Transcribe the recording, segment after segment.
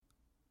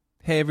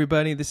Hey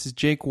everybody, this is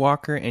Jake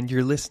Walker, and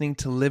you're listening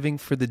to Living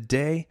for the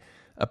Day,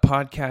 a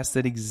podcast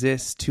that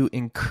exists to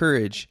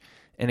encourage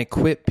and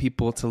equip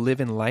people to live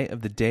in light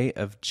of the day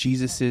of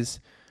Jesus'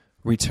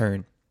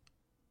 return.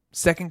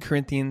 2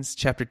 Corinthians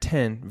chapter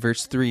 10,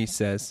 verse 3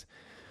 says,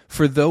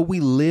 "For though we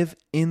live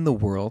in the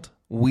world,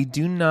 we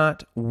do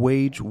not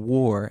wage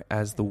war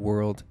as the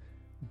world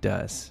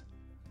does."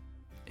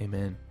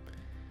 Amen.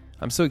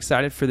 I'm so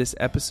excited for this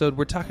episode.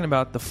 We're talking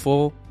about the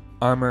full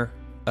armor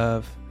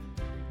of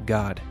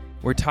God.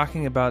 We're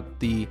talking about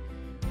the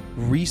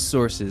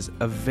resources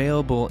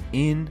available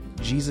in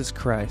Jesus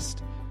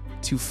Christ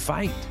to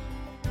fight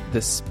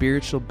the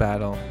spiritual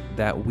battle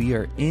that we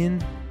are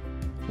in,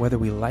 whether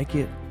we like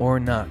it or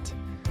not.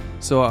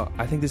 So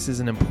I think this is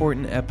an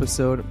important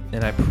episode,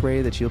 and I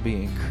pray that you'll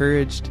be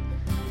encouraged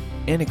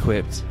and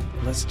equipped.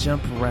 Let's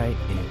jump right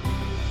in.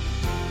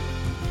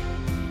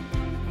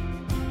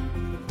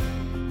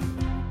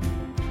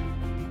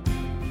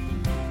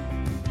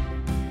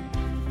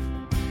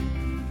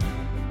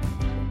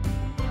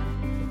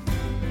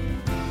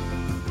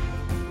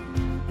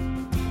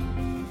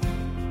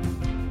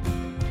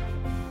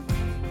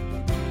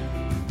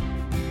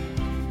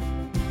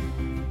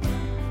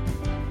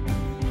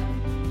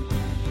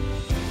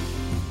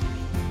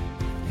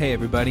 Hey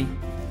everybody,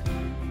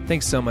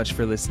 thanks so much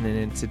for listening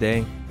in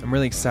today. I'm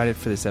really excited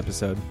for this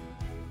episode.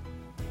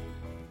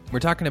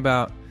 We're talking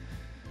about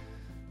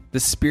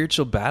the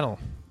spiritual battle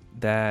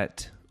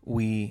that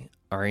we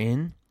are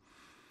in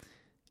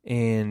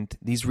and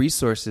these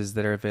resources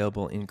that are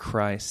available in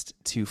Christ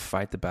to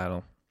fight the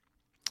battle.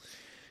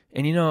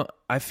 And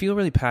I feel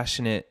really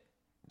passionate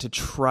to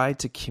try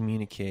to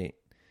communicate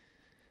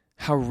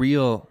how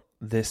real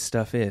this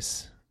stuff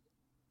is,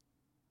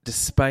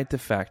 despite the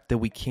fact that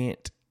we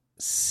can't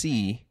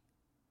see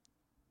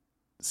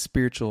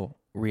spiritual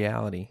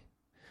reality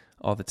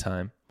all the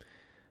time,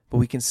 but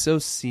we can so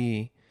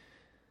see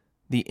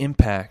the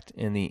impact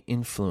and the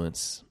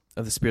influence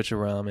of the spiritual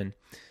realm. And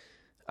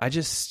I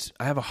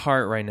have a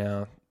heart right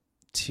now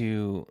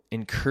to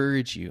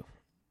encourage you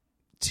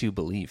to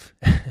believe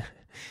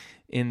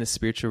in the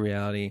spiritual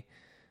reality,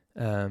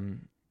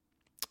 in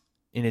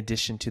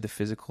addition to the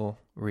physical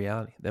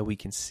reality that we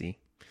can see.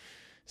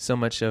 So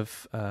much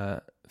of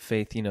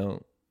faith,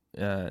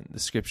 the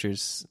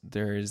scriptures,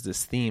 there is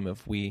this theme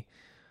of we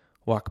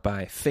walk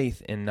by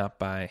faith and not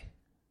by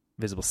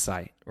visible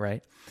sight,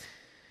 right?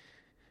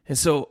 And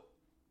so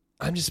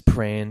I'm just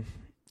praying,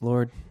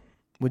 Lord,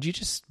 would you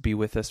just be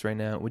with us right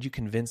now? Would you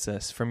convince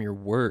us from your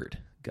word,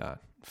 God?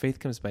 Faith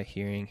comes by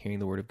hearing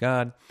the word of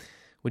God.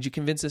 Would you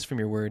convince us from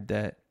your word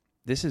that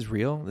this is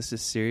real, this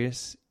is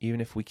serious, even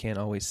if we can't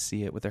always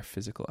see it with our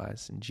physical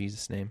eyes, in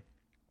Jesus' name.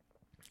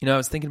 I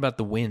was thinking about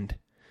the wind.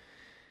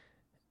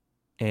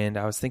 And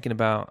I was thinking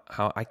about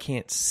how I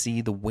can't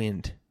see the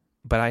wind,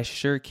 but I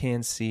sure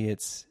can see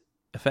its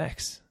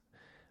effects.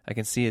 I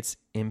can see its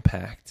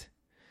impact.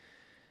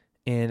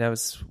 And I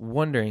was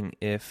wondering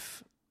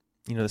if,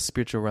 the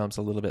spiritual realm's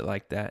a little bit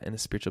like that, and the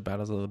spiritual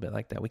battle's a little bit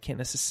like that. We can't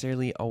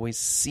necessarily always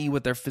see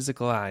with our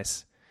physical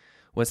eyes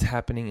what's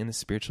happening in the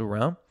spiritual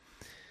realm,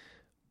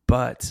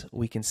 but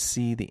we can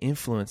see the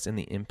influence and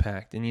the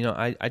impact. And,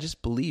 I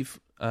just believe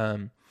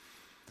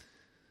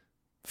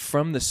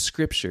from the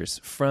scriptures,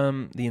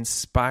 from the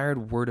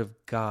inspired word of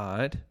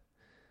God,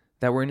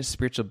 that we're in a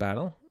spiritual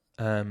battle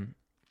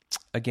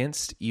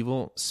against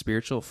evil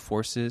spiritual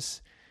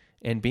forces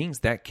and beings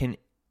that can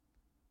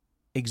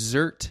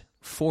exert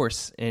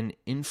force and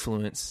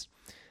influence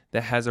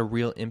that has a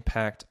real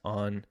impact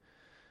on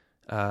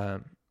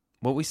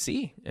what we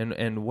see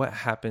and what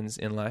happens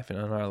in life and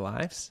in our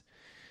lives.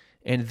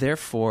 And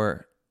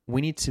therefore,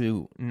 we need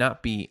to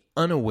not be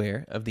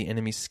unaware of the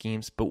enemy's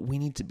schemes, but we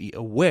need to be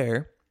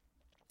aware.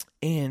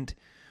 And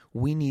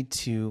we need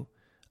to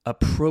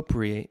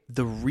appropriate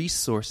the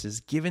resources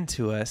given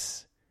to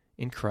us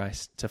in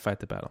Christ to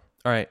fight the battle.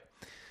 All right,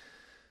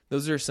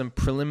 those are some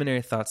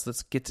preliminary thoughts.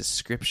 Let's get to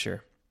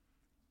Scripture.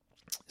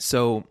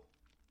 So,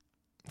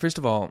 first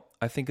of all,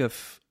 I think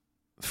of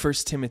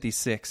 1 Timothy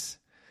 6,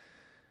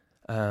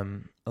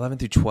 11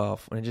 through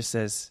 12, when it just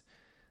says,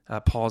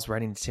 Paul's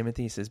writing to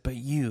Timothy, he says, "But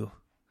you,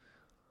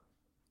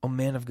 O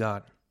man of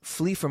God,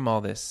 flee from all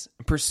this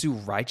and pursue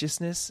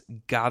righteousness,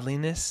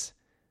 godliness,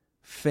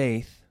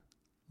 faith,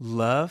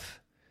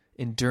 love,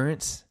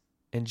 endurance,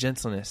 and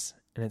gentleness."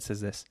 And it says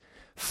this,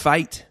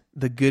 "Fight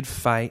the good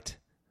fight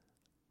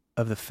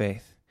of the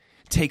faith.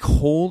 Take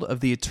hold of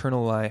the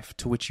eternal life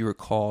to which you were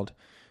called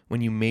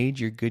when you made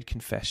your good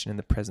confession in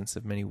the presence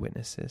of many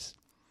witnesses."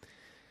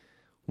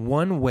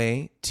 One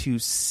way to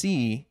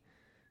see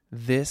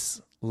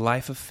this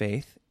life of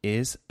faith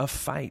is a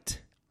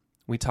fight.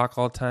 We talk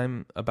all the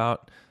time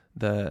about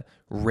the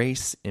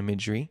race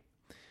imagery.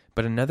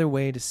 But another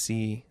way to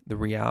see the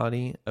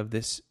reality of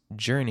this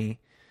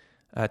journey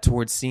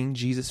towards seeing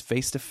Jesus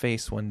face to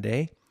face one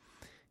day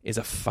is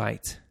a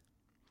fight.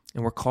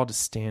 And we're called to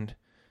stand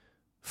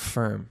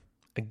firm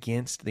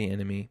against the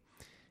enemy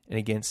and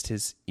against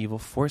his evil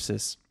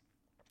forces.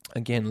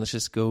 Again, let's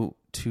just go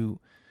to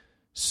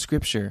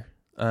Scripture.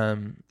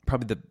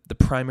 probably the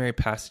primary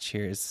passage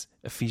here is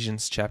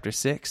Ephesians chapter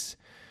 6,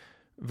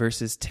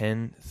 verses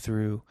 10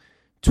 through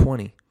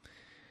 20.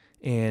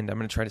 And I'm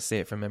going to try to say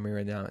it from memory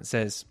right now. It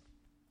says,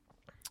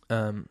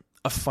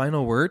 a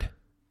final word,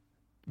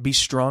 be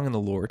strong in the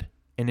Lord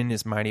and in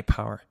his mighty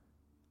power.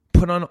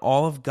 Put on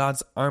all of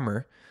God's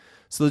armor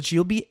so that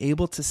you'll be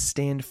able to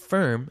stand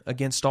firm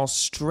against all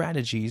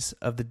strategies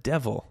of the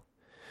devil.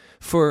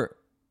 For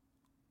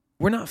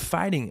we're not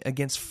fighting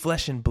against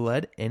flesh and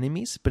blood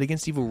enemies, but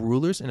against evil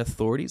rulers and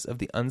authorities of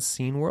the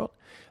unseen world,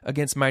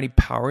 against mighty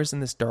powers in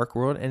this dark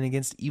world, and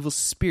against evil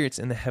spirits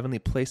in the heavenly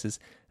places.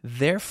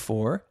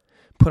 Therefore,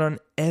 put on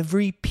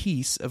every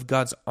piece of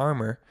God's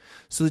armor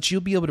so that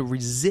you'll be able to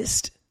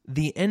resist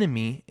the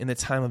enemy in the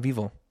time of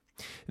evil.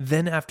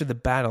 Then after the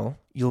battle,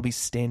 you'll be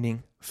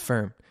standing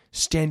firm.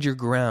 Stand your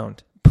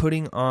ground,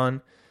 putting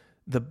on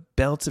the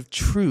belt of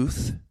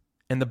truth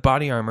and the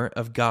body armor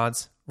of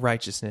God's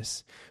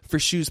righteousness. For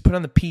shoes, put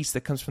on the peace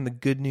that comes from the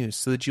good news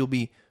so that you'll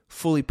be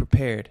fully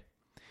prepared.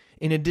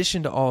 In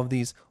addition to all of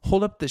these,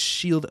 hold up the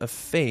shield of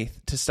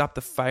faith to stop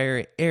the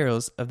fiery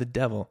arrows of the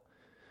devil.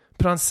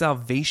 Put on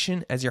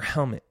salvation as your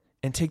helmet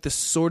and take the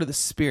sword of the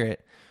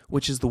Spirit,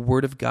 which is the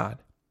word of God.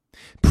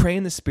 Pray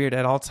in the Spirit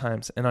at all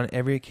times and on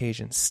every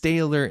occasion. Stay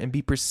alert and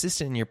be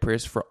persistent in your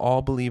prayers for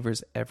all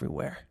believers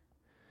everywhere.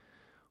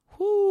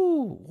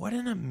 Whoo, what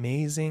an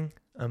amazing,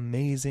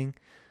 amazing,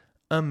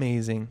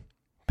 amazing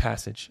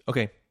passage.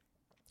 Okay,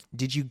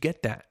 did you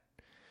get that?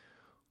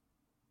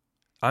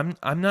 I'm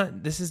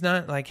not, this is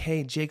not like,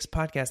 hey, Jake's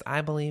podcast,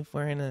 I believe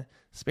we're in a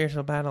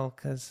spiritual battle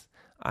because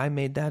I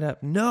made that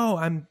up. No,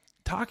 I'm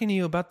talking to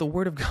you about the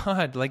word of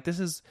God. Like, this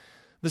is,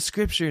 the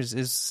scriptures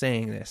is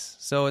saying this.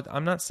 So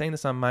I'm not saying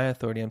this on my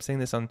authority. I'm saying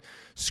this on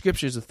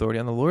scripture's authority,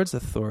 on the Lord's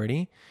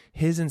authority.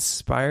 His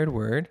inspired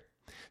word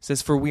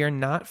says, for we are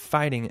not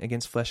fighting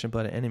against flesh and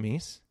blood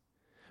enemies,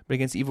 but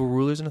against evil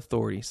rulers and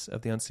authorities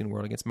of the unseen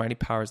world, against mighty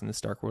powers in this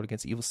dark world,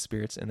 against evil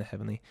spirits in the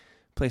heavenly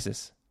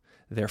places.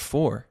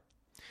 Therefore,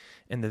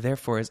 and the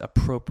therefore is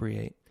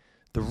appropriate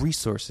the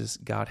resources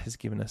God has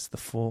given us, the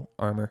full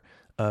armor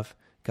of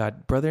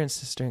God. Brother and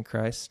sister in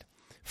Christ,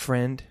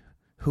 friend,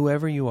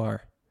 whoever you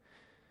are,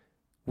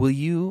 will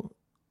you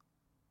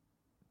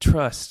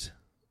trust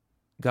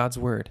God's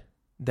word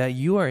that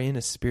you are in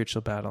a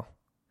spiritual battle?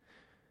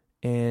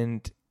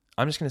 And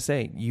I'm just going to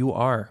say, you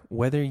are,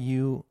 whether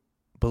you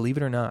believe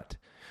it or not,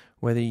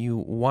 whether you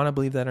want to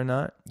believe that or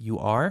not, you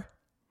are.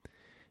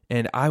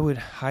 And I would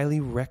highly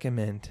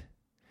recommend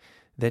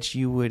that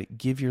you would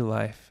give your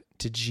life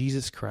to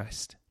Jesus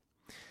Christ.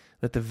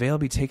 Let the veil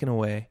be taken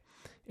away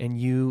and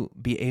you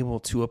be able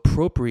to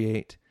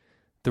appropriate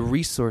the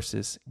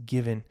resources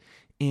given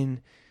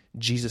in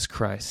Jesus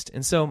Christ.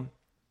 And so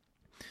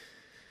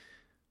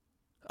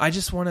I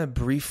just want to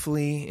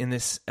briefly in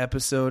this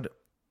episode,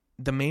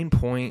 the main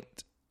point,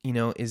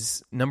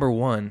 is number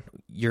one,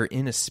 you're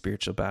in a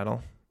spiritual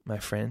battle, my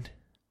friend.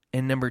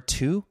 And number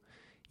two,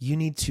 you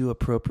need to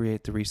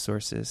appropriate the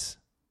resources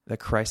that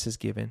Christ has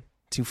given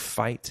to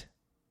fight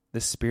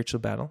the spiritual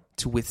battle,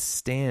 to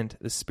withstand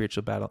the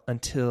spiritual battle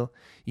until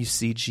you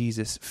see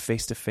Jesus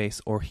face to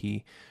face or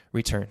he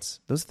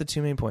returns. Those are the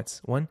two main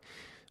points. One,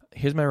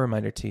 here's my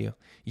reminder to you.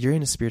 You're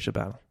in a spiritual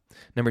battle.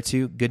 Number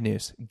two, good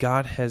news.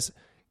 God has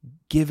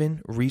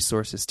given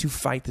resources to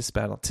fight this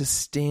battle, to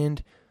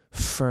stand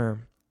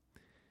firm.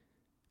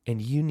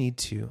 And you need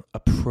to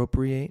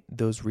appropriate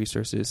those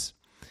resources.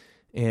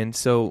 And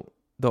so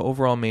the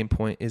overall main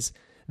point is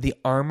the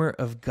armor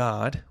of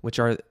God, which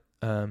are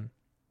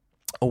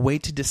a way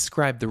to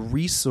describe the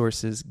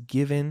resources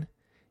given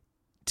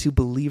to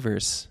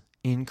believers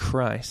in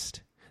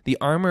Christ. The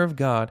armor of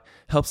God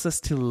helps us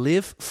to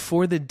live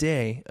for the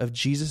day of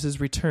Jesus'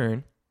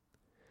 return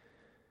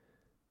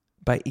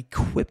by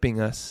equipping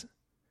us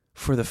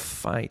for the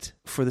fight,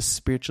 for the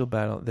spiritual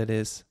battle that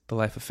is the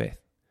life of faith.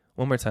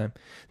 One more time.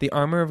 The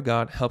armor of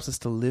God helps us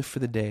to live for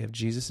the day of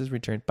Jesus'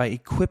 return by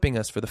equipping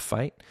us for the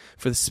fight,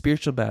 for the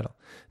spiritual battle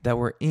that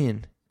we're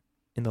in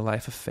the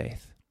life of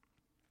faith.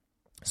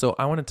 So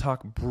I want to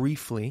talk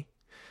briefly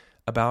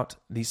about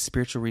these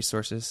spiritual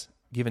resources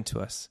given to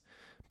us.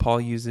 Paul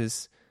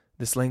uses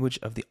this language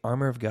of the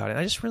armor of God. And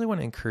I just really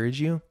want to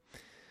encourage you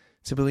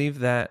to believe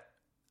that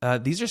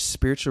these are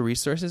spiritual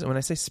resources. And when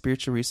I say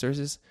spiritual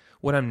resources,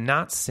 what I'm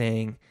not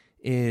saying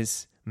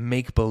is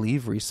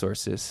make-believe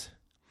resources.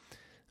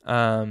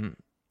 I'm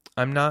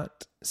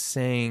not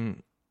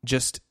saying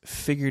just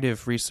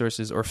figurative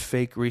resources or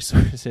fake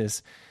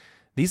resources.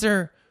 These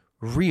are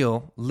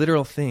real,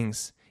 literal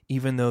things,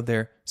 even though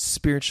they're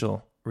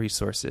spiritual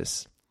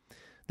resources.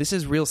 This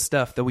is real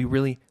stuff that we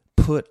really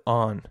put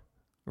on,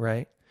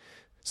 right?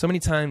 So many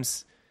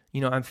times,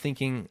 I'm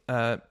thinking,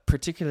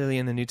 particularly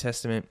in the New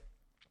Testament,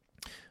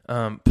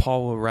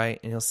 Paul will write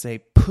and he'll say,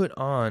 put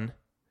on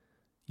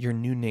your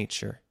new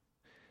nature.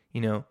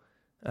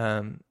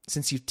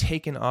 Since you've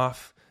taken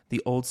off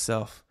the old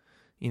self,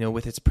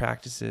 with its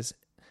practices,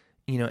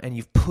 and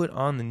you've put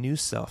on the new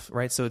self,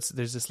 right? So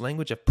there's this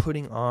language of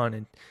putting on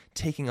and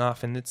taking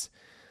off, and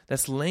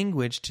that's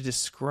language to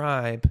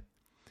describe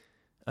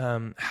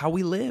how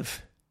we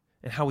live,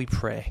 and how we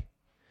pray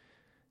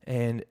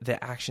and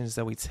the actions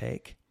that we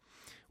take,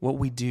 what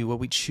we do, what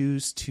we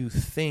choose to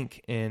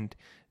think and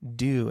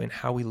do, and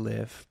how we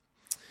live.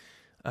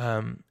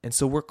 And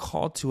so we're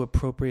called to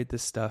appropriate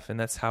this stuff, and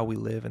that's how we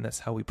live, and that's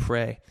how we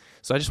pray.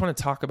 So I just want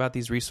to talk about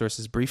these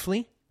resources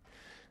briefly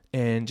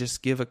and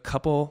just give a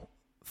couple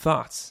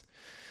thoughts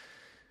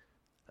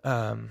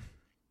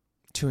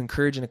to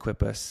encourage and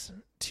equip us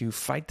to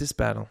fight this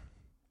battle.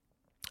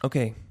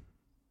 Okay,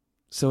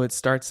 so it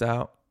starts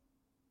out,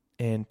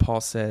 and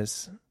Paul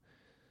says,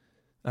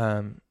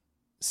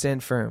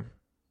 stand firm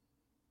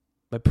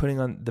by putting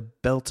on the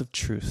belt of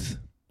truth.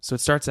 So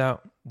it starts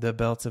out, the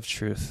belt of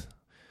truth.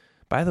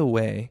 By the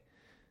way,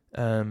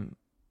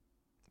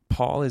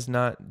 Paul is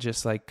not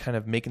just like kind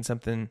of making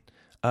something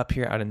up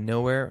here out of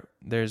nowhere.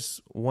 There's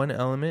one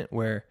element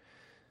where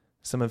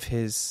some of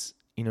his,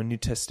 New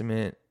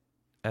Testament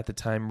at the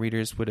time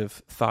readers would have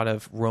thought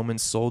of Roman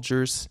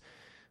soldiers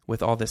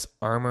with all this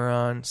armor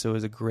on. So it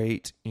was a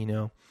great,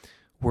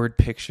 word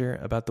picture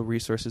about the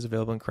resources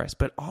available in Christ.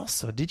 But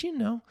also, did you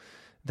know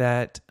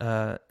that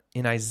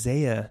in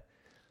Isaiah,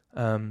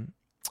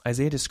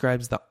 Isaiah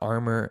describes the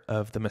armor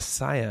of the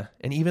Messiah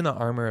and even the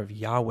armor of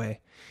Yahweh.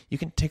 You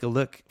can take a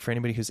look for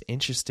anybody who's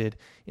interested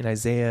in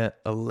Isaiah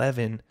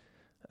 11,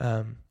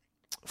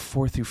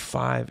 4 through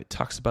 5. It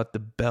talks about the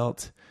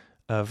belt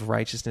of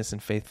righteousness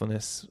and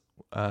faithfulness,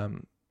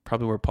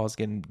 probably where Paul's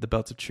getting the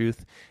belt of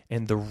truth,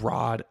 and the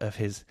rod of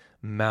his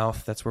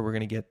mouth. That's where we're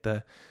going to get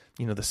the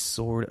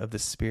sword of the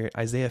Spirit.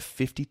 Isaiah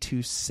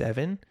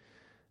 52:7,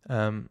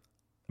 I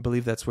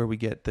believe that's where we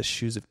get the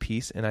shoes of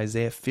peace. And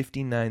Isaiah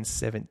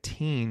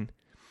 59:17,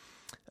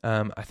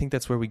 I think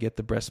that's where we get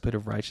the breastplate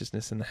of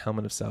righteousness and the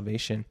helmet of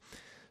salvation.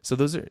 So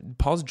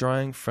Paul's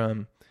drawing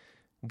from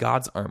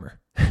God's armor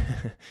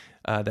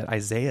that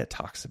Isaiah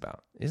talks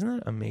about. Isn't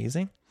that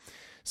amazing?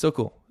 So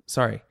cool.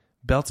 Sorry.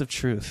 Belt of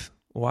truth.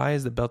 Why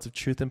is the belt of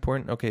truth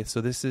important? Okay,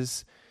 so this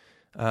is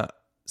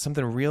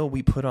something real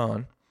we put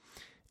on,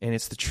 and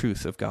it's the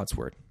truth of God's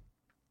word.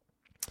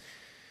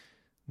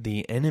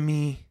 The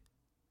enemy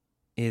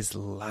is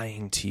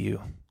lying to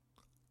you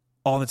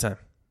all the time,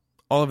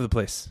 all over the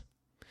place.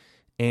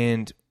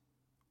 And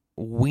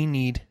we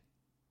need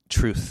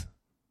truth.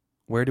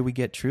 Where do we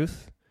get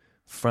truth?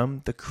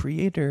 From the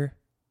Creator,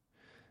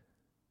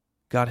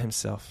 God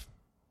himself.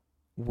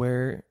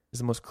 Where is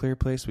the most clear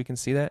place we can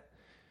see that?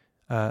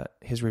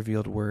 His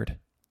revealed word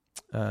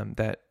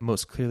that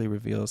most clearly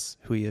reveals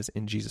who he is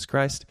in Jesus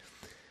Christ.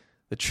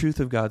 The truth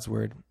of God's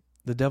word.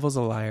 The devil's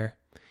a liar.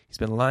 He's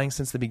been lying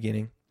since the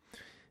beginning,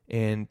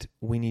 and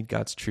we need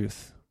God's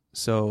truth.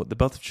 So the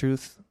belt of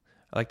truth,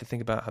 I like to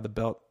think about how the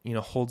belt,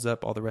 holds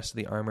up all the rest of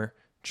the armor.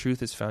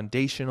 Truth is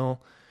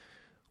foundational.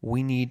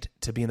 We need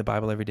to be in the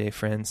Bible every day,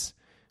 friends.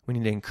 We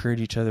need to encourage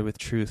each other with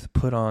truth.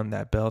 Put on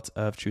that belt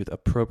of truth.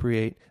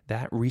 Appropriate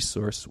that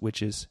resource,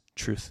 which is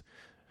truth.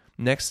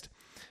 Next,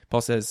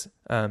 Paul says,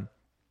 on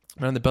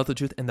the belt of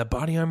truth and the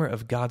body armor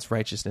of God's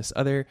righteousness.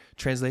 Other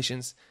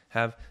translations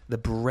have the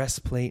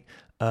breastplate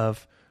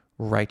of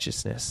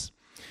righteousness.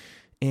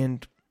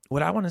 And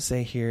what I want to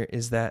say here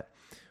is that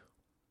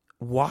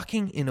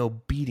walking in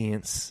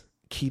obedience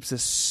keeps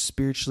us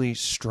spiritually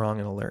strong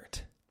and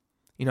alert.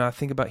 I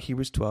think about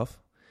Hebrews 12,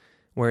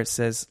 where it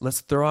says,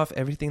 let's throw off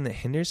everything that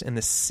hinders and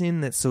the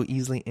sin that so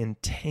easily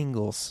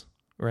entangles,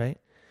 right?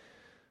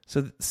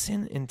 So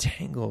sin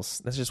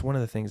entangles. That's just one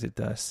of the things it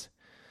does.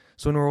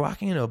 So when we're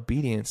walking in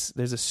obedience,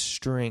 there's a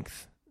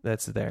strength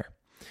that's there.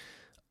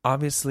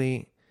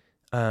 Obviously,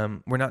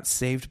 we're not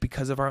saved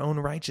because of our own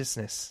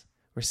righteousness.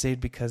 We're saved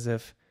because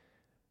of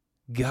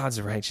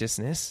God's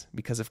righteousness,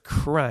 because of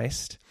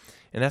Christ.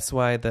 And that's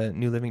why the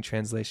New Living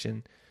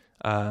Translation,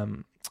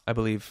 I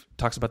believe,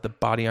 talks about the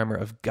body armor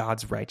of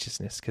God's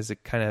righteousness, because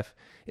it kind of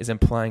is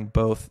implying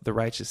both the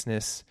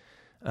righteousness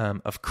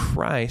of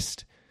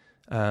Christ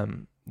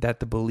that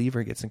the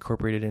believer gets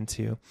incorporated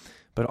into,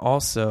 but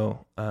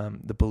also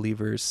the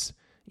believer's,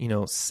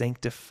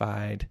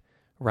 sanctified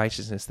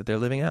righteousness that they're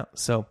living out.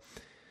 So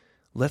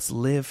let's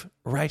live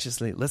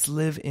righteously. Let's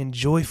live in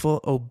joyful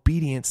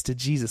obedience to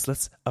Jesus.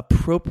 Let's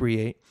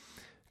appropriate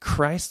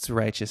Christ's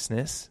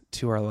righteousness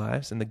to our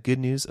lives and the good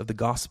news of the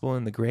gospel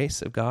and the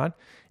grace of God.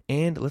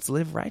 And let's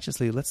live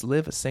righteously. Let's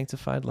live a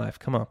sanctified life.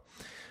 Come on.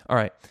 All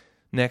right.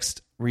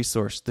 Next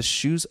resource, the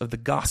shoes of the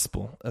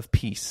gospel of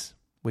peace,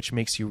 which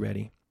makes you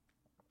ready.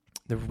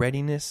 The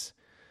readiness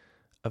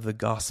of the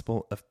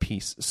gospel of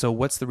peace. So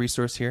what's the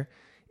resource here?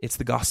 It's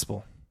the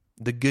gospel,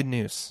 the good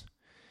news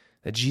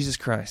that Jesus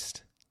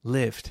Christ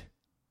lived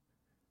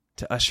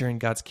to usher in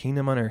God's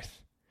kingdom on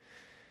earth.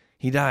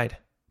 He died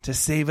to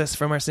save us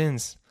from our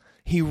sins.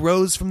 He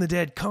rose from the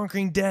dead,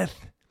 conquering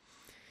death.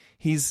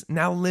 He's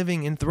now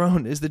living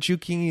enthroned as the true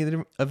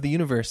king of the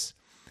universe.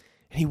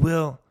 And he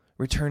will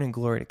return in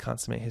glory to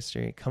consummate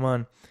history. Come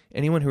on.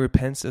 Anyone who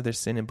repents of their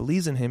sin and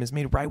believes in him is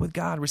made right with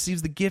God,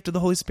 receives the gift of the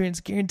Holy Spirit, and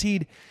is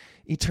guaranteed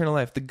eternal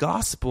life. The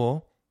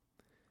gospel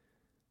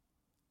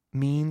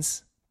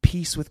means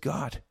peace with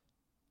God.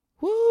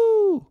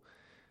 Woo!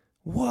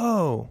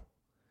 Whoa!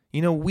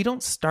 We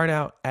don't start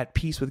out at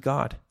peace with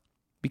God.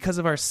 because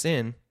of our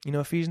sin,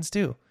 Ephesians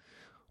 2.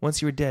 Once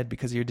you were dead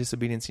because of your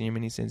disobedience and your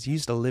many sins, you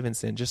used to live in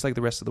sin, just like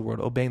the rest of the world,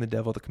 obeying the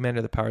devil, the commander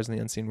of the powers in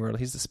the unseen world.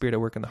 He's the spirit at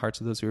work in the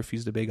hearts of those who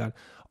refuse to obey God.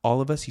 All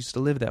of us used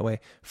to live that way,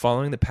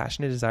 following the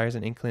passionate desires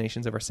and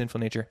inclinations of our sinful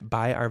nature.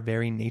 By our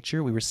very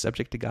nature, we were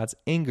subject to God's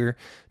anger,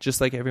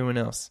 just like everyone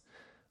else.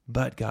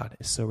 But God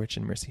is so rich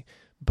in mercy.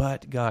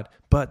 But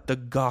the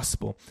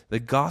gospel.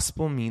 The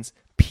gospel means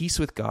peace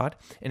with God,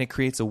 and it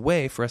creates a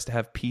way for us to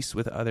have peace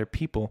with other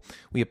people.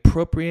 We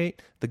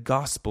appropriate the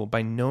gospel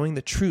by knowing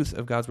the truth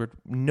of God's word,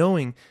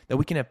 knowing that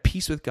we can have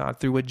peace with God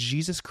through what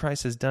Jesus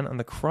Christ has done on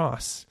the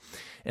cross.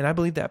 And I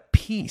believe that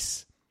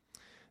peace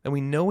that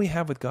we know we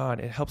have with God,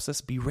 it helps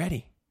us be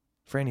ready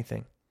for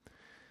anything.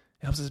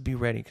 It helps us be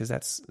ready, because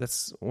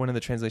that's one of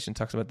the translations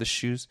talks about the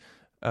shoes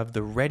of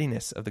the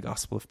readiness of the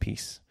gospel of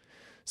peace.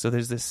 So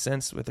there's this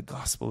sense with the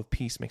gospel of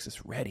peace makes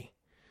us ready.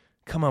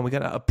 Come on, we got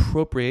to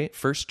appropriate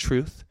first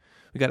truth.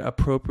 We got to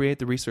appropriate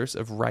the resource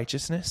of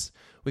righteousness.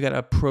 We got to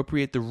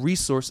appropriate the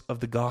resource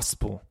of the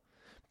gospel.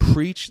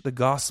 Preach the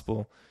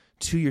gospel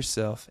to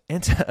yourself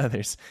and to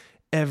others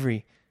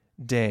every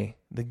day.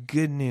 The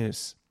good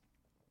news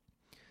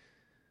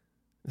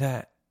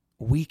that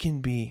we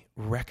can be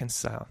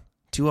reconciled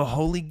to a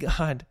holy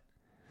God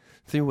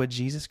through what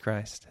Jesus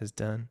Christ has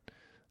done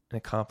and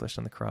accomplished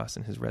on the cross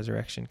and his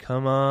resurrection.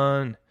 Come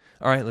on.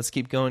 All right, let's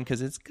keep going,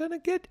 because it's going to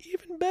get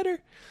even better.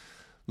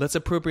 Let's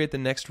appropriate the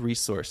next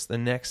resource, the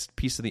next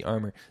piece of the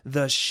armor,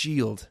 the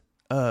shield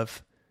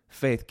of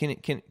faith. Can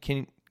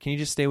you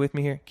just stay with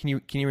me here? Can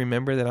you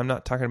remember that I'm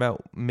not talking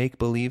about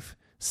make-believe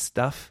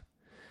stuff?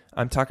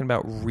 I'm talking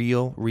about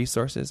real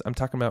resources. I'm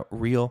talking about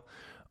real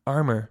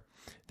armor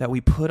that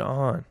we put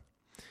on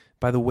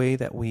by the way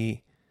that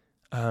we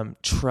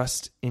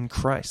trust in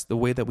Christ, the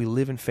way that we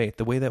live in faith,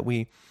 the way that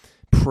we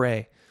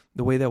pray,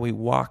 the way that we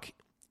walk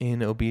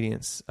in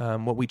obedience,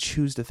 what we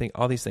choose to think,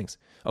 all these things.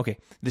 Okay,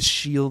 the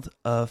shield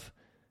of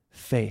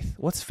faith.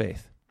 What's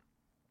faith?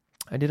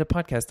 I did a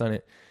podcast on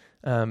it.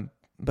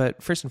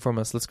 But first and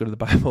foremost, let's go to the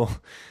Bible.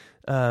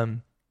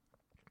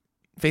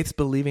 Faith's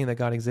believing that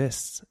God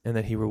exists and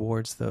that he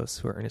rewards those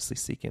who are earnestly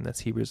seeking.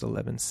 That's Hebrews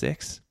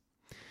 11:6.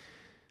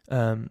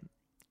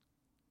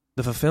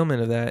 The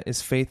fulfillment of that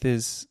is faith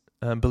is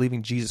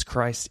believing Jesus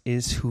Christ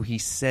is who he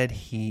said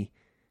he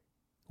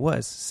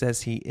was,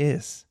 says he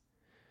is,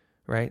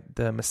 right?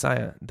 The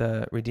Messiah,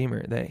 the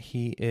Redeemer, that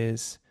he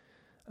is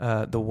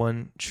the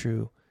one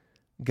true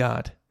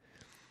God.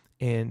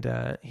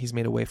 And he's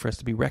made a way for us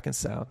to be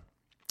reconciled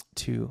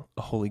to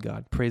a holy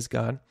God. Praise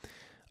God.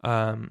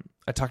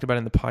 I talked about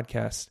in the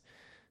podcast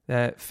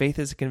that faith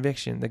is a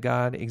conviction that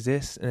God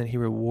exists and that he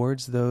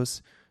rewards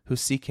those who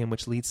seek him,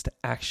 which leads to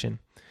action.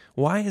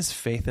 Why is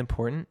faith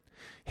important?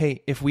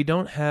 Hey, if we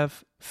don't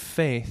have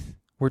faith,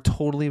 we're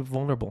totally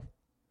vulnerable.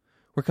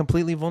 We're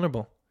completely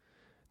vulnerable.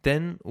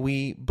 Then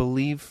we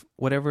believe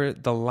whatever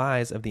the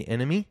lies of the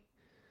enemy,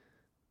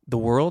 the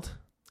world,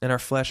 and our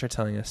flesh are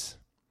telling us.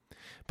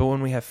 But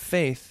when we have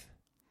faith,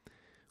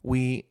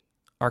 we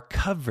are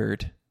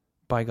covered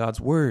by God's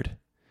word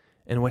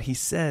and what he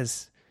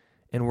says,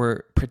 and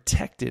we're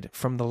protected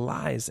from the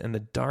lies and the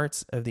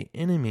darts of the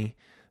enemy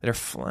that are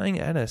flying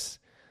at us,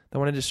 that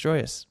want to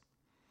destroy us.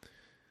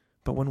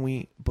 But when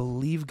we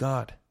believe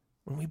God,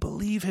 when we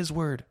believe his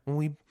word,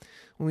 when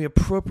we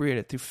appropriate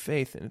it through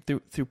faith and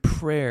through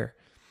prayer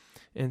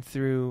and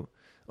through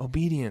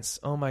obedience,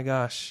 oh my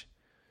gosh,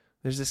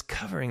 there's this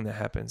covering that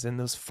happens, and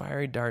those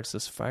fiery darts,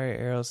 those fiery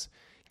arrows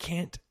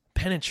can't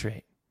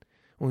penetrate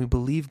when we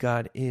believe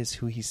God is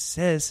who he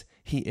says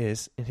he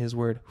is in his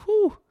word.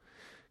 Whew,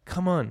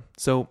 come on.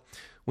 So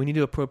we need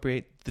to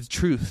appropriate the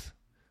truth,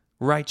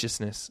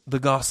 righteousness, the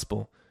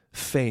gospel,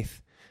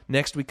 faith.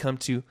 Next we come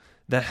to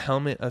the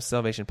helmet of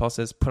salvation. Paul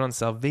says, put on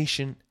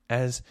salvation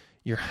as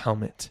your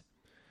helmet.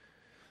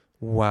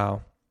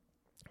 Wow.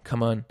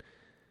 Come on.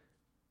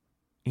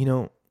 You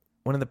know,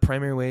 one of the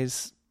primary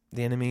ways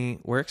the enemy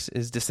works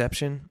is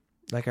deception,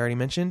 like I already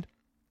mentioned.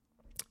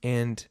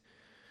 And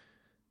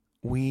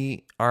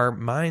our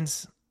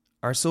minds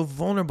are so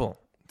vulnerable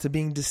to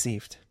being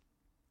deceived.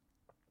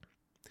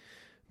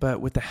 But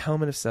with the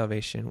helmet of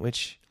salvation,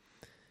 which,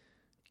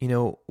 you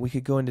know, we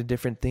could go into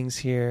different things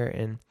here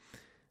and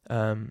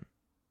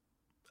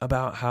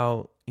about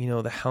how, you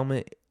know, the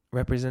helmet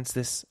represents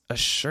this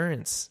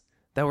assurance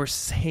that we're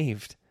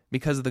saved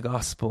because of the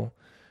gospel,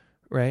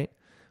 right?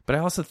 But I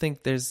also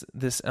think there's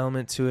this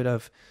element to it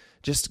of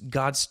just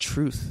God's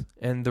truth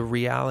and the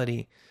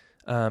reality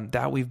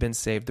that we've been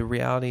saved. The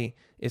reality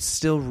is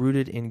still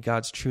rooted in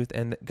God's truth,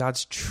 and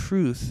God's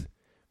truth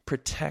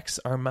protects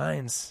our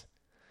minds.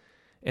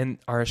 And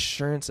our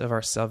assurance of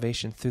our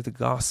salvation through the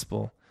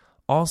gospel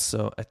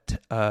also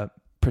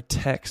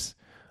protects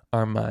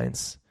our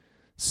minds.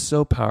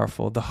 So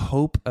powerful. The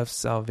hope of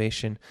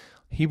salvation.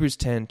 Hebrews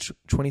 10,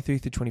 23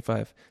 through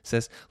 25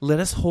 says, let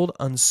us hold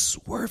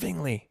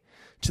unswervingly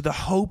to the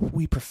hope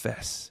we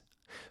profess,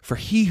 for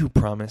he who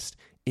promised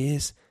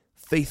is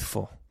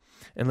faithful.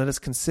 And let us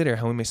consider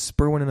how we may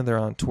spur one another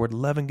on toward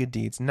love and good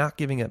deeds, not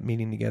giving up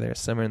meeting together as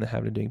some are in the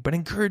habit of doing, but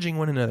encouraging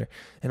one another,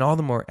 and all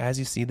the more as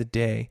you see the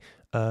day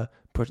approaching.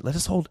 approach. Let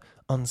us hold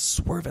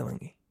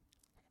unswervingly,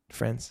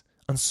 friends,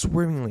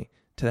 unswervingly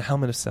to the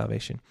helmet of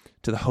salvation,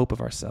 to the hope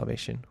of our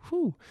salvation.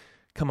 Whew.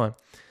 Come on.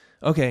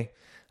 Okay,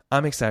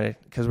 I'm excited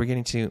because we're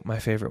getting to my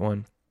favorite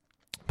one.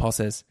 Paul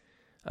says,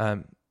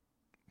 put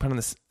on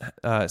this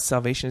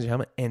salvation as your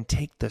helmet and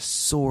take the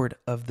sword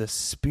of the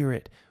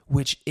Spirit,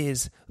 which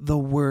is the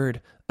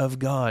word of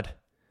God.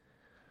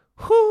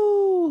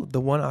 Whoo!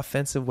 The one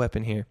offensive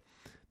weapon here.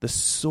 The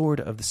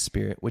sword of the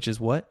Spirit, which is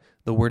what?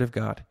 The word of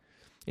God.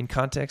 In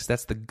context,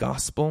 that's the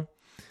gospel,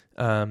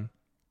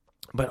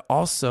 but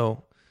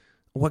also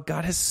what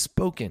God has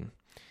spoken.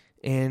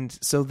 And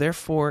so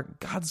therefore,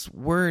 God's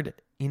word,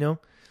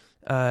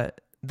 the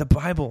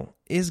Bible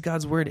is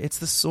God's word. It's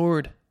the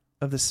sword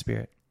of the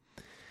Spirit.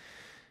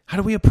 How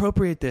do we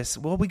appropriate this?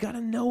 Well, we got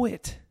to know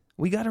it.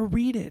 We got to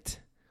read it.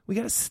 We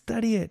got to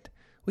study it.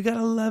 We got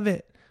to love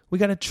it. We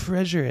got to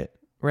treasure it,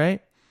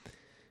 right?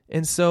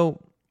 And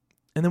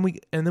then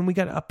we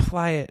got to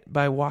apply it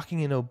by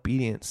walking in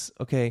obedience.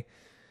 Okay.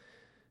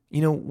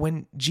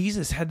 When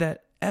Jesus had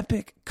that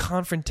epic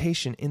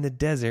confrontation in the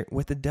desert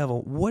with the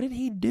devil, what did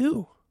he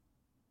do?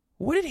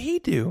 What did he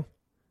do?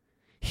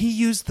 He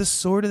used the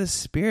sword of the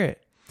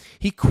Spirit.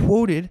 He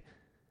quoted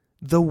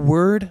the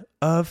word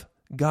of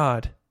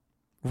God,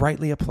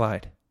 rightly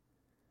applied.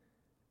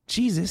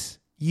 Jesus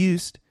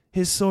used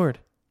his sword,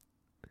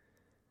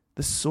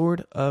 the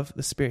sword of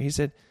the Spirit. He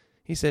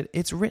said,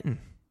 it's written.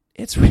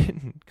 It's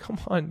written. Come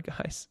on,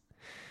 guys.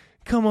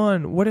 Come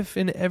on. What if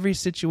in every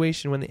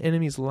situation when the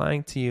enemy's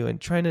lying to you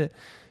and trying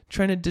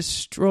to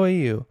destroy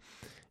you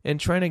and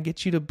trying to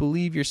get you to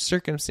believe your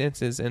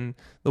circumstances and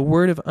the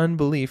word of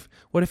unbelief,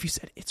 what if you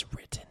said, it's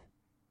written?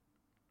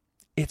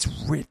 It's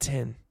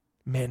written.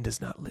 Man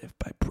does not live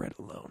by bread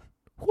alone,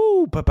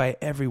 but by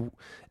every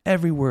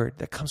word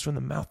that comes from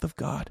the mouth of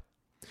God.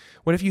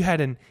 What if you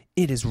had an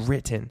it is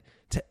written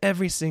to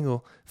every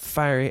single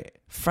fiery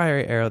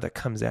arrow that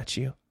comes at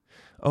you?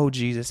 Oh,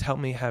 Jesus, help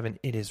me have an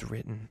it is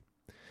written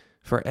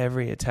for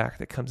every attack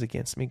that comes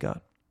against me,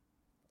 God.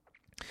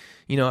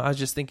 I was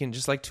just thinking,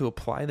 just like to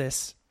apply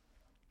this,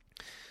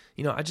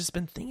 I've just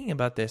been thinking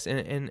about this.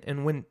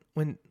 And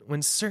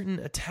when certain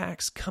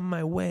attacks come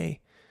my way,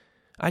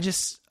 I'm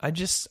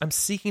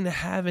seeking to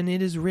have an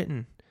it is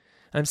written.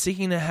 I'm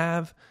seeking to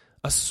have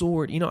a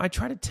sword. I'm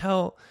trying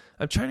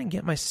to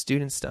get my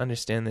students to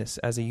understand this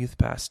as a youth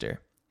pastor.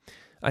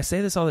 I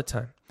say this all the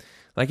time.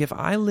 Like if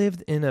I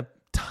lived in a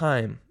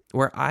time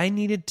where I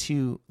needed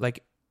to,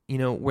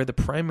 where the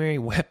primary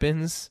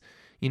weapons,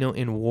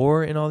 in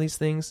war and all these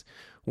things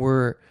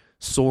were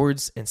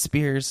swords and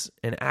spears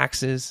and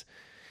axes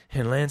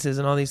and lances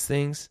and all these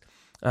things,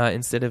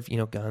 instead of,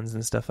 guns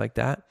and stuff like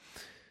that.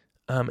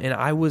 And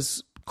I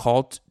was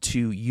called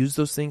to use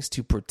those things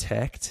to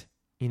protect,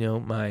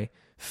 my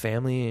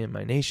family and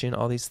my nation,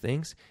 all these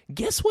things.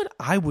 Guess what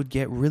I would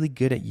get really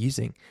good at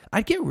using?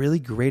 I'd get really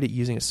great at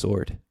using a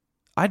sword.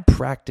 I'd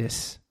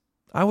practice.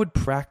 I would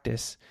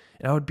practice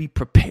and I would be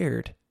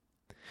prepared.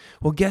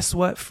 Well, guess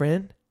what,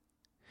 friend?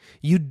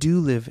 You do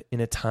live in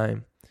a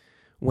time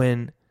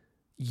when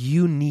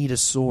you need a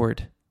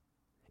sword.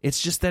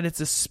 It's just that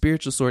it's a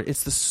spiritual sword.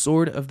 It's the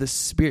sword of the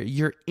Spirit.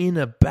 You're in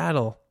a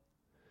battle,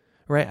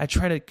 right? I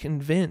try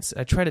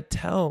to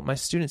tell my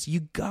students,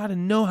 you got to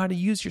know how to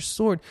use your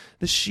sword,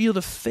 the shield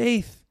of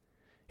faith.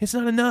 It's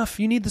not enough.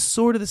 You need the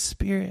sword of the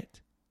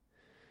Spirit.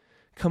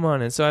 Come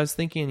on. And so I was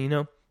thinking,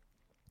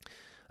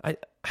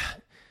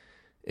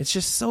 it's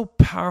just so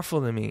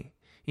powerful to me.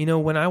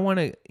 When I want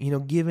to,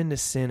 give into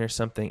sin or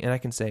something, and I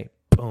can say,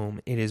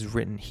 boom, it is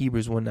written,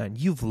 Hebrews 1:9,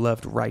 you've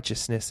loved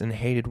righteousness and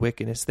hated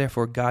wickedness.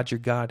 Therefore, God, your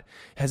God,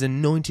 has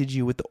anointed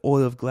you with the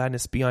oil of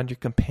gladness beyond your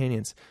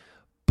companions.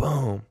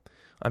 Boom.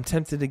 I'm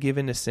tempted to give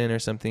into sin or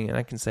something, and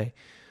I can say,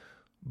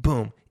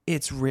 boom,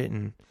 it's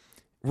written.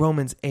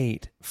 Romans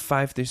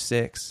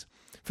 8:5-6.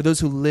 For those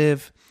who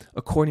live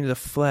according to the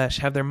flesh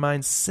have their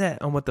minds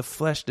set on what the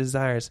flesh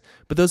desires,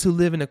 but those who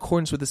live in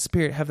accordance with the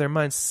Spirit have their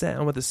minds set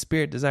on what the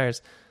Spirit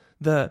desires.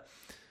 The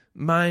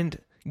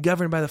mind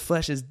governed by the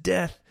flesh is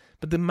death,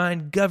 but the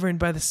mind governed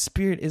by the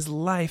Spirit is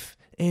life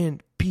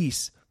and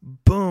peace.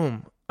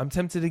 Boom. I'm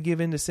tempted to give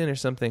in to sin or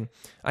something.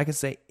 I can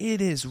say,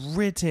 it is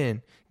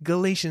written.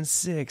 Galatians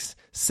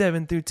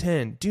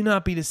 6:7-10. Do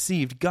not be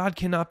deceived. God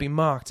cannot be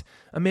mocked.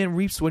 A man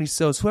reaps what he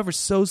sows. Whoever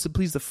sows to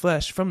please the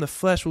flesh, from the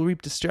flesh will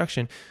reap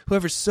destruction.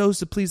 Whoever sows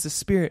to please the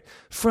Spirit,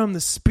 from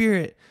the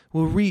Spirit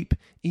will reap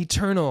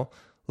eternal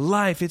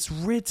life. It's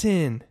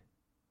written.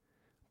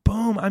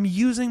 Boom. I'm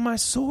using my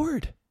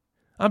sword.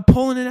 I'm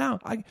pulling it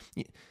out.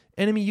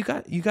 Enemy, you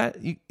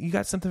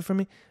got something for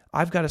me?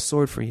 I've got a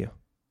sword for you.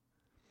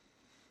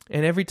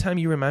 And every time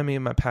you remind me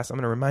of my past, I'm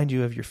going to remind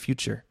you of your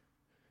future.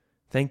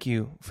 Thank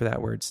you for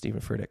that word,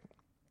 Stephen Furtick.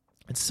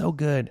 It's so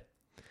good.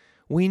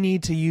 We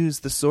need to use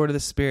the sword of the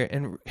Spirit.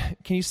 And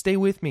can you stay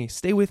with me?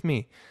 Stay with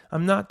me.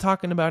 I'm not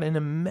talking about an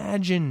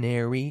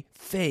imaginary,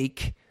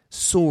 fake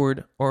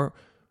sword or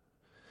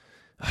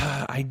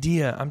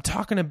idea. I'm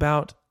talking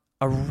about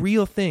a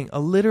real thing, a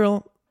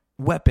literal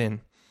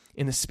weapon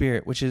in the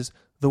Spirit, which is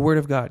the Word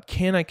of God.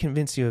 Can I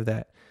convince you of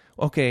that?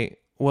 Okay,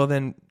 well,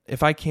 then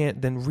if I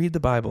can't, then read the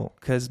Bible,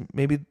 because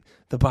maybe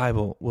the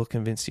Bible will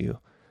convince you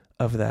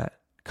of that.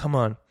 Come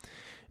on.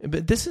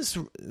 But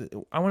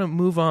I want to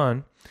move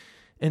on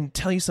and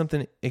tell you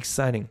something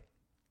exciting.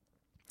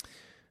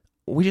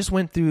 We just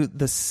went through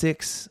the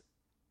 6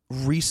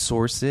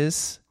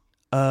 resources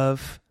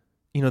of,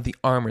 the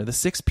armor, the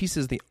 6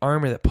 pieces of the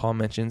armor that Paul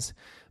mentions.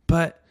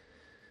 But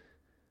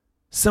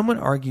some would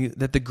argue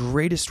that the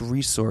greatest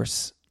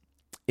resource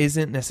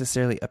isn't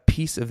necessarily a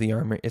piece of the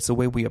armor. It's a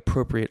way we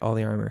appropriate all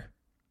the armor.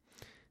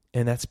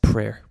 And that's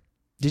prayer.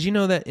 Did you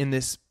know that in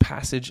this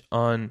passage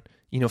on,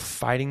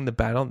 fighting the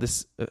battle,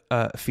 this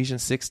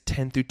Ephesians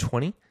 6:10 through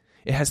 20,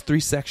 it has 3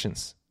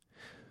 sections.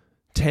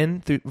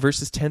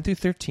 Verses 10 through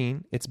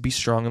 13, it's be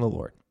strong in the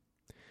Lord.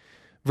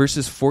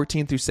 Verses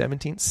 14 through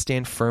 17,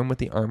 stand firm with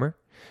the armor.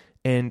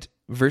 And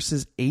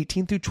verses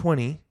 18 through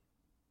 20,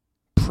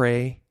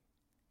 pray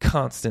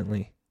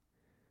constantly.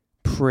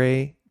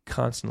 Pray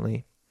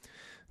constantly.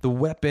 The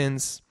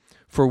weapons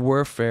for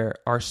warfare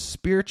are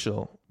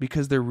spiritual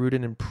because they're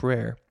rooted in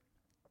prayer.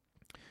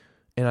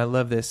 And I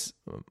love this.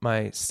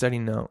 My study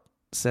note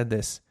said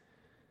this.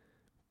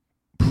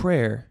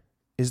 Prayer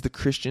is the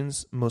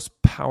Christian's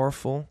most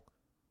powerful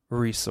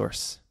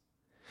resource.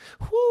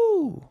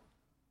 Woo!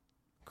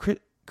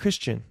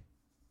 Christian,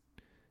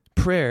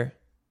 prayer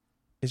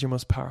is your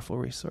most powerful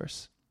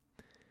resource.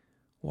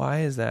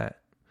 Why is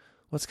that?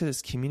 Well, it's because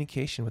it's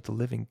communication with the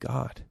living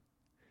God.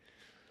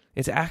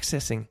 It's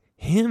accessing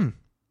Him,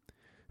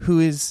 who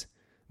is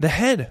the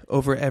head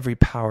over every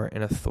power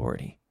and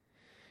authority.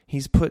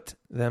 He's put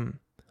them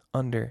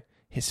under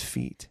His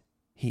feet.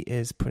 He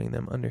is putting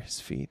them under His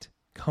feet.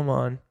 Come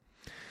on.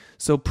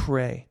 So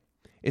pray.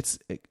 It's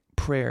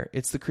prayer.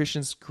 It's the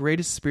Christian's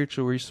greatest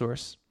spiritual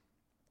resource.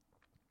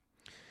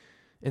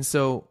 And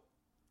so,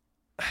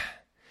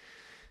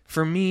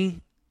 for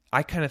me,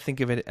 I kind of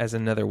think of it as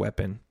another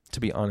weapon, to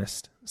be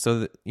honest. So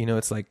that,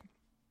 it's like,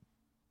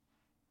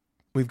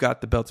 we've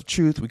got the belt of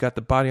truth, we got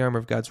the body armor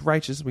of God's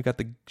righteousness, we got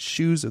the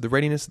shoes of the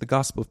readiness of the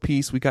gospel of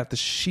peace, we got the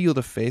shield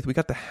of faith, we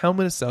got the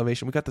helmet of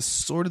salvation, we got the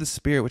sword of the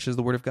Spirit, which is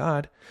the word of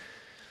God.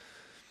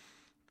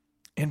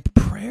 And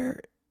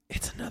prayer,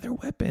 it's another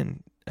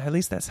weapon. At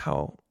least that's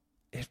how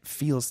it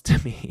feels to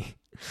me.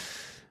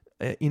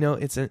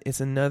 It's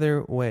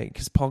another way,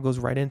 because Paul goes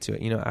right into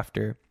it,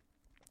 after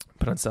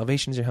put on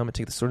salvation as your helmet,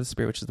 take the sword of the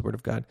Spirit, which is the word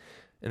of God,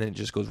 and then it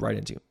just goes right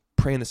into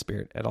pray in the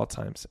Spirit at all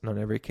times and on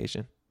every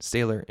occasion.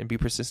 Stay alert and be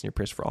persistent in your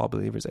prayers for all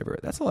believers everywhere.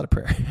 That's a lot of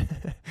prayer.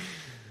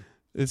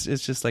 It's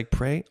just like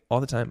pray all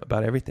the time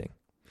about everything.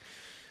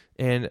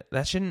 And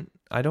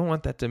I don't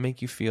want that to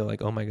make you feel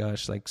like, oh my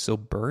gosh, like so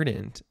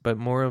burdened, but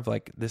more of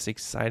like this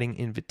exciting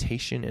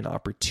invitation and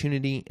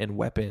opportunity and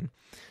weapon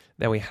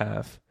that we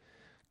have.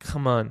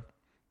 Come on.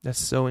 That's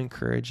so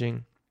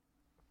encouraging.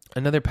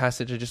 Another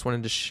passage I just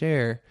wanted to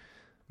share,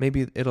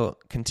 maybe it'll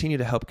continue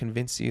to help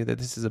convince you that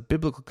this is a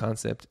biblical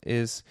concept,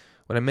 is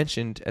what I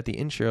mentioned at the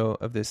intro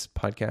of this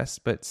podcast,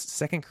 but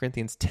 2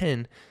 Corinthians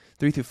 10,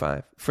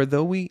 3-5. For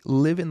though we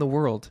live in the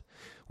world,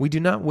 we do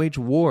not wage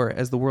war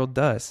as the world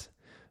does.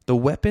 The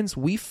weapons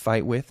we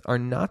fight with are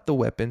not the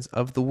weapons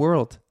of the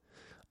world.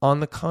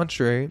 On the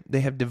contrary, they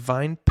have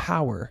divine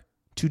power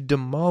to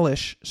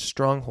demolish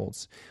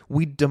strongholds.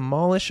 We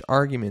demolish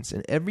arguments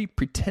and every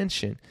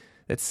pretension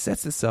that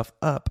sets itself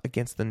up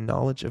against the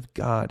knowledge of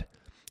God.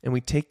 And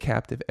we take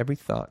captive every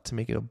thought to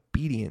make it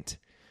obedient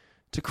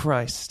to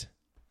Christ.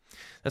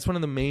 That's one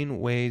of the main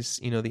ways,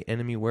 the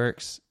enemy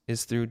works,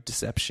 is through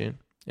deception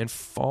and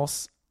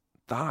false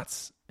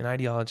thoughts and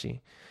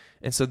ideology.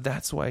 And so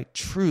that's why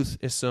truth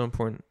is so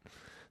important.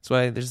 That's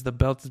why there's the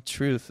belt of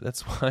truth.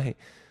 That's why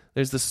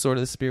there's the sword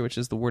of the Spirit, which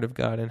is the word of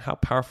God. And how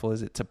powerful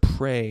is it to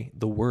pray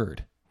the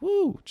word?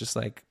 Woo! Just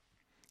like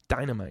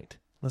dynamite.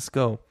 Let's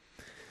go.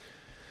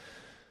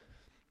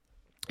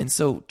 And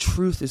so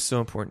truth is so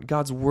important.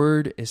 God's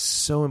word is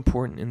so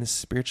important in this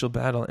spiritual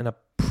battle, and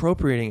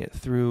appropriating it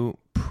through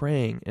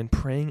praying and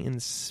praying in the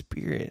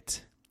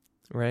Spirit,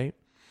 right?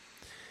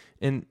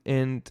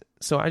 And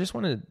so I just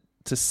wanted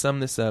to sum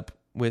this up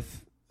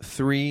with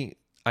 3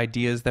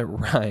 ideas that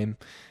rhyme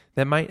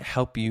that might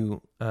help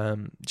you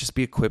just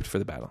be equipped for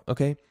the battle,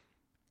 okay?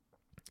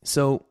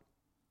 So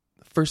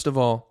first of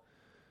all,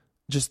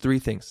 just 3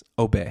 things.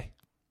 Obey.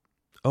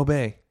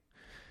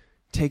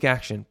 Take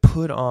action.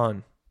 Put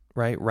on,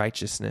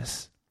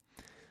 righteousness.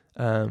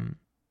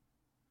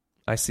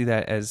 I see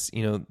that as,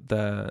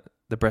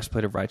 the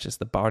breastplate of righteousness,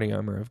 the body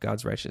armor of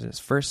God's righteousness.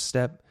 First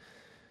step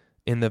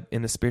in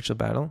the spiritual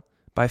battle,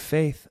 by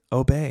faith,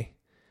 obey.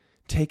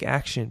 Take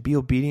action. Be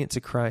obedient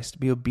to Christ.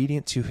 Be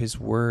obedient to His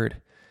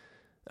word.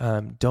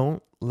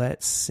 Don't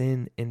let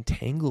sin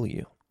entangle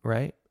you,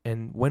 right?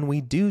 And when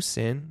we do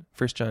sin,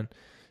 1 John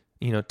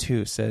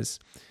 2 says,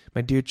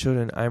 my dear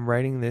children, I'm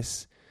writing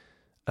this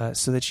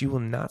so that you will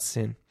not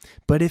sin.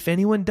 But if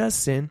anyone does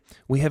sin,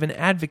 we have an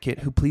advocate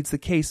who pleads our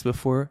case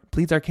before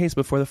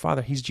the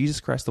Father. He's Jesus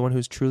Christ, the one who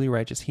is truly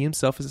righteous. He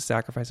Himself is a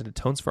sacrifice that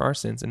atones for our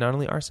sins, and not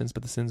only our sins,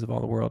 but the sins of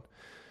all the world.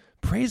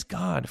 Praise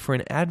God for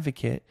an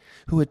advocate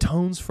who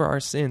atones for our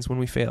sins when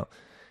we fail.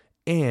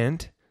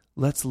 And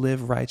Let's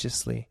live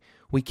righteously.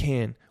 We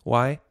can.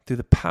 Why? Through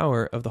the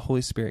power of the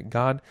Holy Spirit,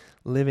 God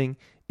living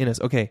in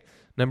us. Okay,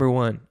 number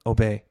 1,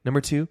 obey.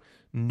 Number 2,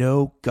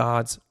 know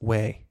God's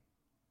way.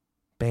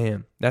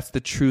 Bam. That's the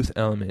truth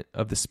element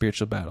of the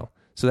spiritual battle.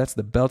 So that's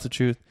the belt of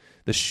truth,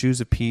 the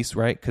shoes of peace,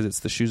 right? Because it's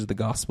the shoes of the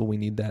gospel. We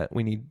need that.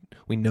 We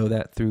know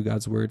that through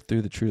God's word,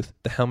 through the truth.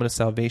 The helmet of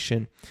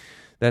salvation,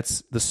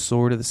 that's the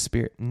sword of the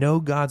Spirit. Know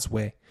God's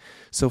way.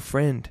 So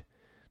friend,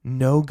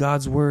 know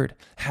God's word.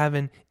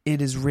 Having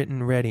it is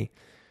written ready.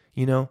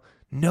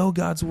 Know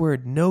God's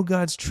word. Know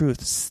God's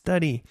truth.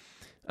 Study.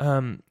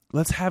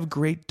 Let's have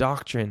great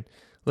doctrine.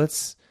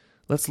 Let's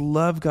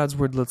love God's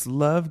word. Let's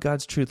love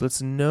God's truth.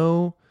 Let's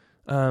know.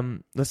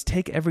 Let's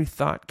take every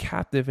thought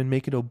captive and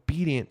make it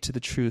obedient to the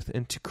truth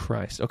and to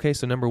Christ. Okay,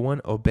 so number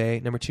 1,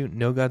 obey. Number 2,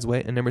 know God's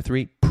way. And number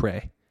 3,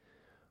 pray.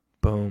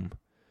 Boom.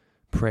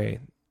 Pray.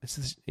 This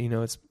is,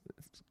 it's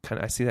kind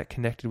of, I see that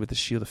connected with the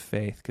shield of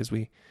faith, because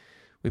we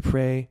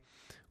pray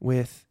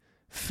with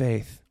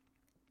faith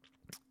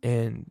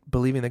and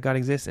believing that God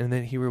exists, and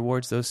then he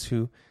rewards those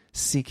who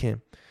seek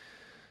him.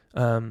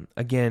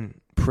 Again,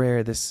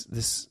 prayer,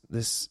 this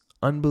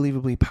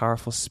unbelievably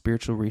powerful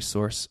spiritual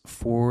resource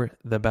for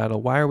the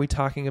battle. Why are we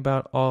talking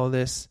about all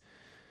this?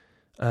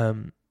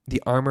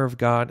 The armor of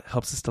God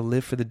helps us to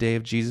live for the day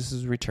of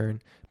Jesus'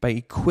 return by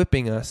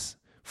equipping us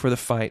for the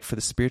fight, for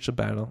the spiritual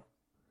battle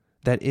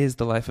that is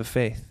the life of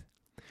faith.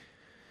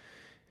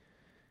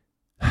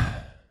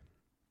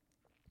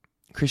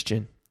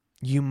 Christian,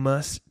 you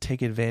must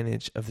take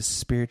advantage of the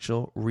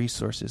spiritual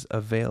resources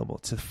available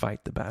to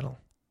fight the battle.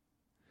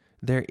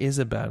 There is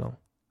a battle.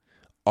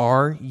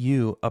 Are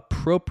you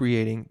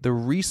appropriating the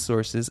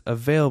resources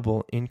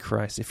available in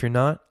Christ? If you're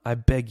not, I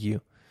beg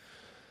you.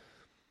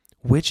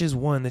 Which is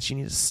one that you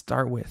need to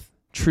start with?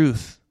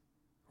 Truth,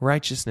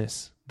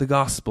 righteousness, the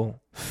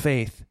gospel,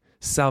 faith,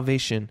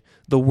 salvation,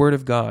 the word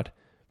of God,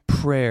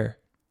 prayer.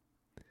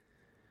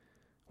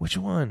 Which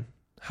one?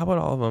 How about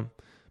all of them?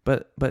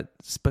 But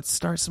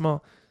start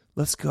small.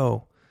 Let's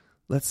go.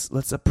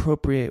 Let's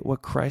appropriate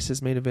what Christ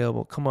has made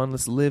available. Come on,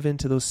 let's live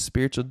into those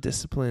spiritual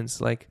disciplines.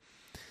 Like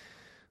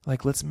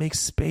let's make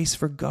space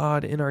for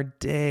God in our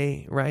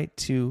day, right?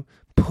 To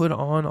put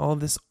on all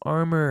this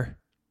armor.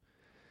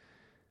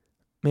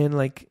 Man,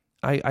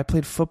 I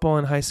played football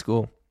in high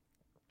school,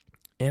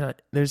 and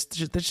there's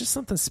just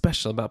something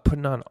special about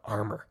putting on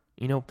armor.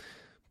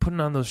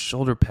 Putting on those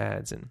shoulder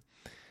pads and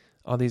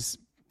all these,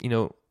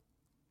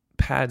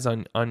 pads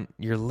on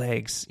your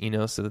legs,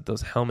 so that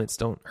those helmets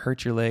don't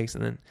hurt your legs.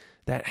 And then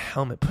that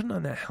helmet, putting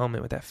on that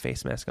helmet with that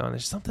face mask on,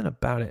 there's something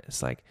about it.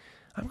 It's like,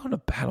 I'm going to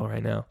battle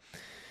right now.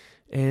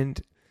 And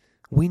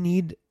we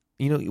need,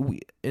 when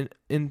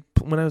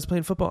I was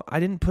playing football, I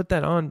didn't put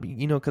that on,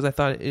 because I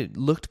thought it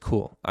looked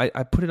cool.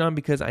 I put it on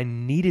because I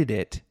needed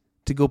it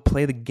to go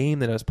play the game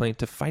that I was playing,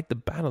 to fight the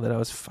battle that I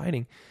was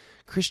fighting.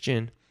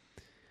 Christian,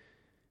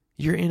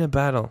 you're in a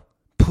battle.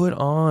 Put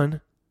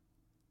on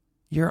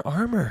your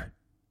armor.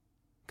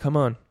 Come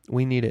on,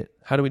 we need it.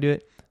 How do we do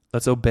it?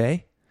 Let's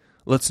obey.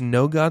 Let's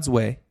know God's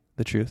way,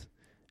 the truth,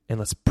 and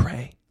let's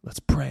pray.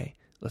 Let's pray.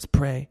 Let's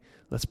pray.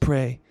 Let's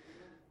pray.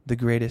 The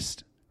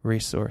greatest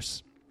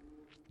resource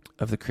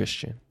of the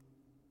Christian.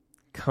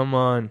 Come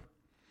on.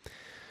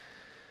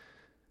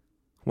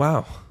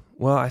 Wow.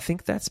 Well, I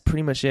think that's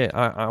pretty much it.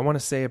 I want to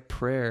say a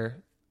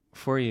prayer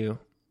for you,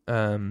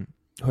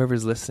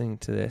 whoever's listening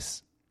to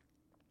this,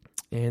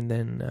 and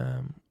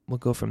then we'll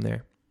go from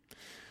there.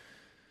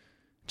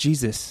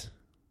 Jesus,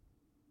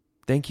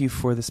 thank you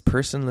for this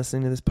person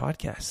listening to this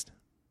podcast.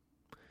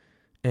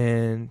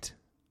 And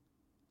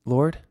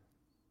Lord,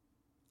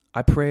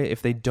 I pray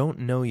if they don't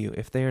know you,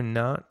 if they are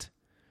not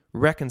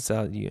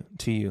reconciled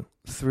to you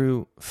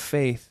through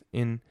faith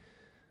in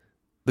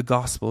the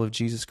gospel of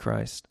Jesus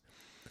Christ,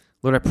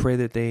 Lord, I pray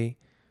that they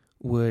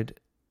would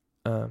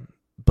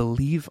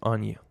believe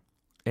on you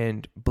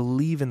and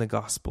believe in the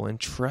gospel and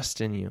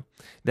trust in you,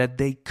 that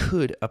they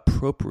could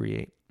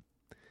appropriate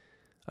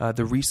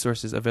the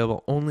resources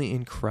available only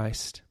in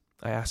Christ.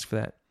 I ask for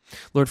that.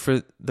 Lord,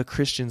 for the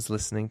Christians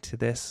listening to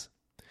this,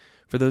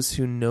 for those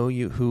who know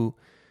you,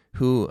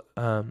 who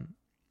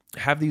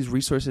have these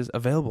resources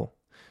available,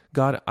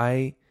 God,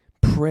 I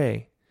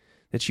pray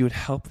that you would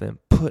help them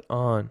put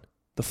on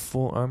the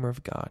full armor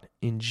of God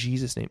in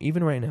Jesus' name,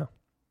 even right now.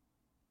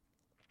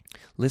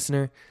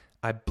 Listener,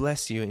 I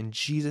bless you in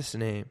Jesus'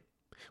 name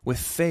with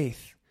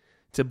faith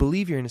to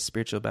believe you're in a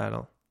spiritual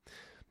battle,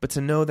 but to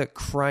know that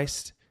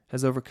Christ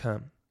has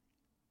overcome.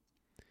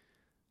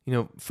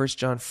 1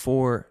 John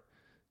 4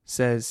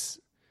 says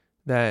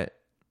that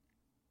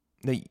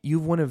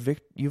you've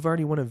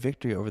already won a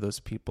victory over those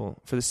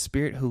people. For the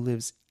Spirit who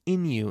lives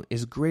in you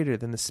is greater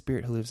than the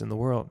spirit who lives in the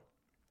world.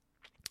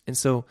 And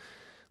so,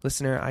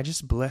 listener, I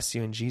just bless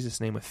you in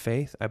Jesus' name with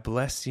faith. I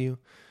bless you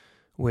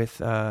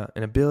with an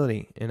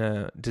ability and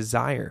a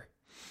desire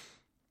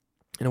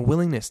and a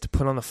willingness to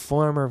put on the full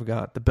armor of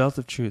God, the belt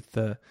of truth,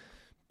 the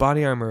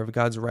body armor of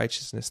God's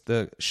righteousness,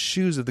 the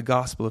shoes of the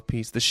gospel of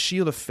peace, the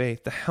shield of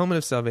faith, the helmet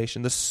of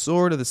salvation, the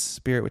sword of the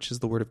Spirit, which is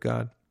the word of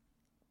God,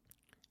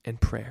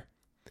 and prayer.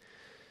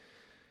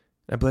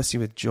 I bless you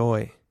with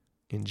joy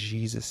in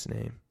Jesus'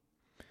 name.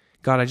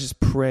 God, I just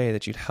pray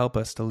that you'd help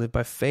us to live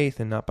by faith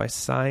and not by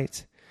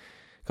sight.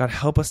 God,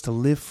 help us to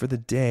live for the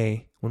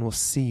day when we'll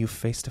see you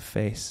face to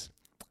face.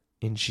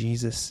 In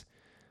Jesus'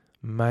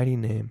 mighty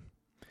name.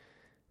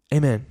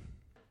 Amen.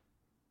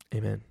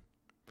 Amen.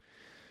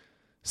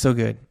 So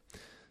good.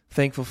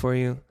 Thankful for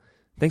you.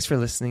 Thanks for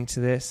listening to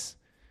this.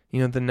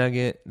 You know, the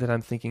nugget that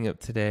I'm thinking of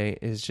today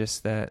is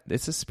just that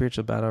it's a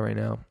spiritual battle right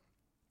now.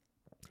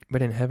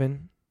 But in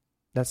heaven,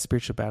 that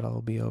spiritual battle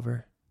will be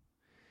over.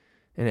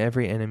 And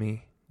every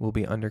enemy will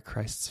be under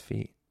Christ's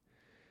feet.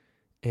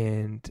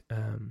 And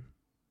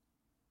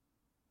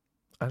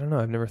I don't know,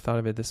 I've never thought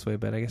of it this way,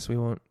 but I guess we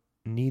won't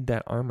need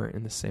that armor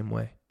in the same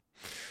way.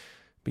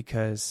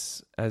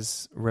 Because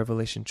as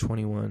Revelation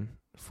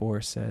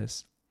 21:4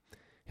 says,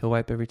 he'll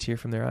wipe every tear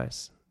from their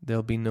eyes.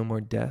 There'll be no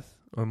more death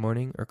or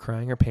mourning or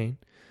crying or pain,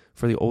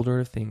 for the old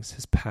order of things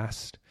has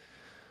passed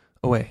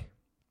away.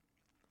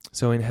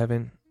 So in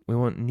heaven, we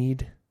won't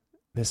need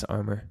this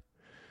armor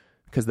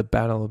because the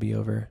battle will be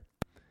over.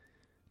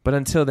 But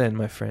until then,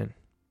 my friend,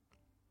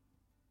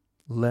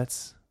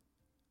 let's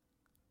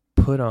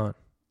put on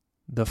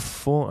the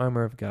full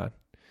armor of God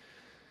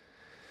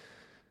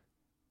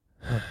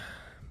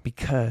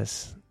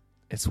because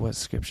it's what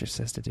Scripture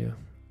says to do.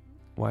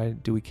 Why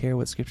do we care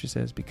what Scripture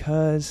says?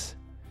 Because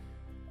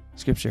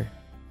Scripture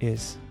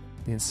is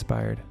the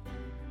inspired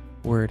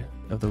word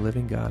of the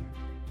living God.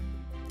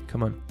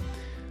 Come on.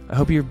 I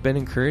hope you've been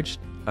encouraged.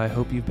 I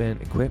hope you've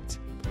been equipped.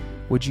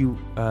 Would you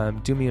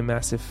do me a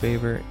massive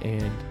favor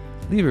and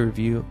leave a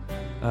review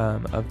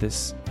of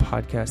this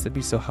podcast? That'd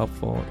be so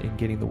helpful in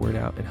getting the word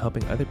out and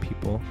helping other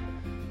people,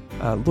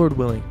 Lord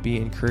willing, be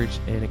encouraged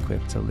and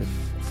equipped to live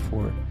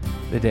for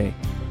the day.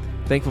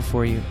 Thankful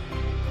for you.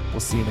 We'll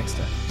see you next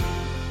time.